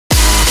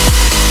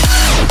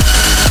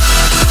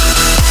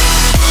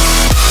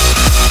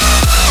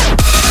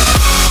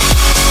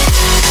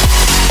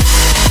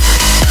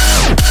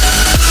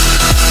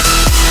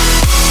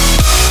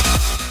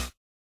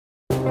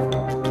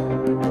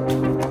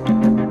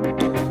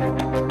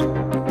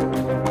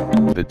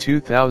The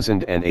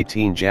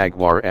 2018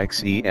 Jaguar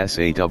XE S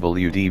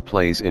AWD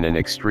plays in an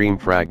extreme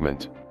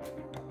fragment.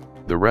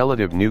 The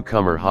relative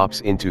newcomer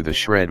hops into the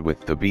shred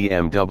with the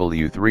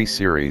BMW 3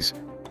 Series,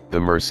 the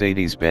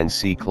Mercedes-Benz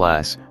C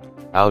Class,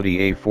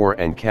 Audi A4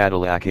 and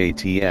Cadillac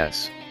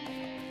ATS.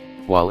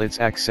 While it's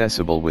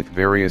accessible with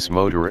various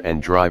motor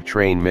and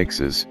drivetrain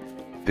mixes,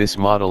 this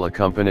model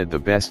accompanied the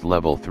best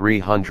level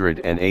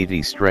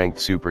 380 strength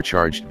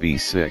supercharged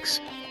V6,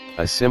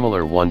 a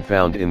similar one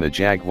found in the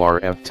Jaguar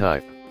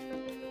F-Type.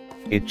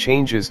 It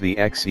changes the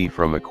XE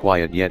from a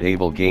quiet yet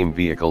able game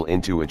vehicle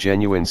into a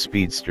genuine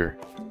speedster.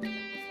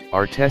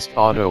 Our test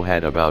auto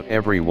had about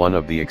every one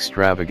of the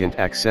extravagant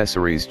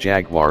accessories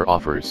Jaguar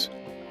offers.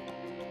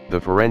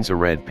 The Firenze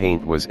Red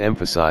paint was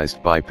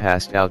emphasized by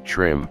passed-out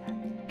trim,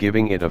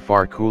 giving it a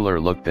far cooler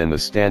look than the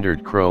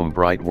standard chrome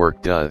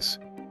brightwork does.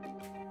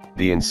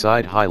 The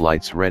inside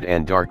highlights red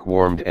and dark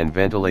warmed and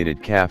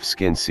ventilated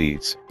calfskin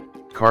seats,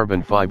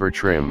 carbon fiber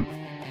trim,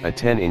 a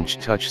 10-inch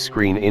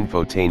touchscreen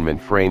infotainment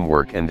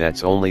framework, and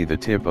that's only the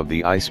tip of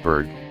the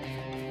iceberg.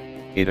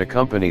 It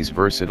accompanies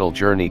versatile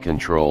journey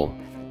control.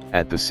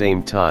 At the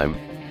same time,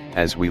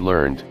 as we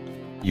learned,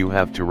 you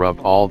have to rub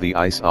all the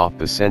ice off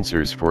the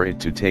sensors for it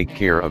to take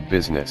care of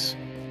business.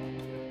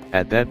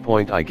 At that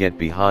point I get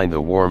behind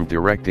the warm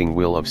directing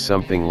wheel of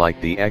something like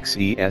the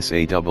XE S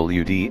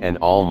AWD and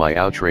all my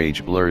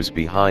outrage blurs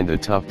behind the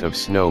tuft of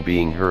snow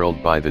being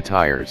hurled by the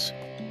tires.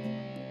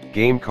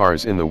 Game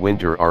cars in the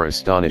winter are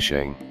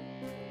astonishing.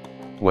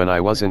 When I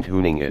wasn't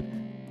hooning it,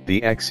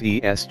 the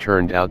XES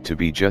turned out to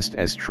be just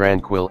as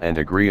tranquil and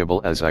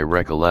agreeable as I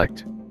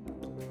recollect.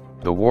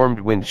 The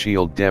warmed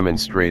windshield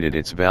demonstrated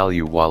its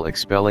value while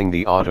expelling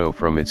the auto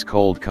from its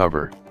cold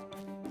cover.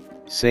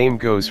 Same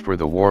goes for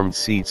the warmed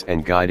seats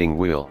and guiding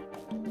wheel.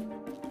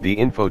 The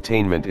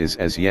infotainment is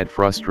as yet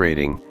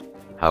frustrating,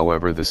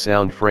 however the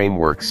sound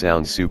framework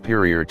sounds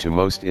superior to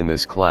most in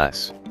this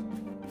class.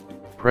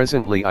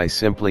 Presently I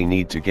simply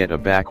need to get a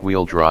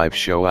back-wheel drive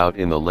show out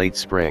in the late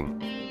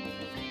spring.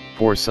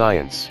 For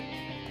science.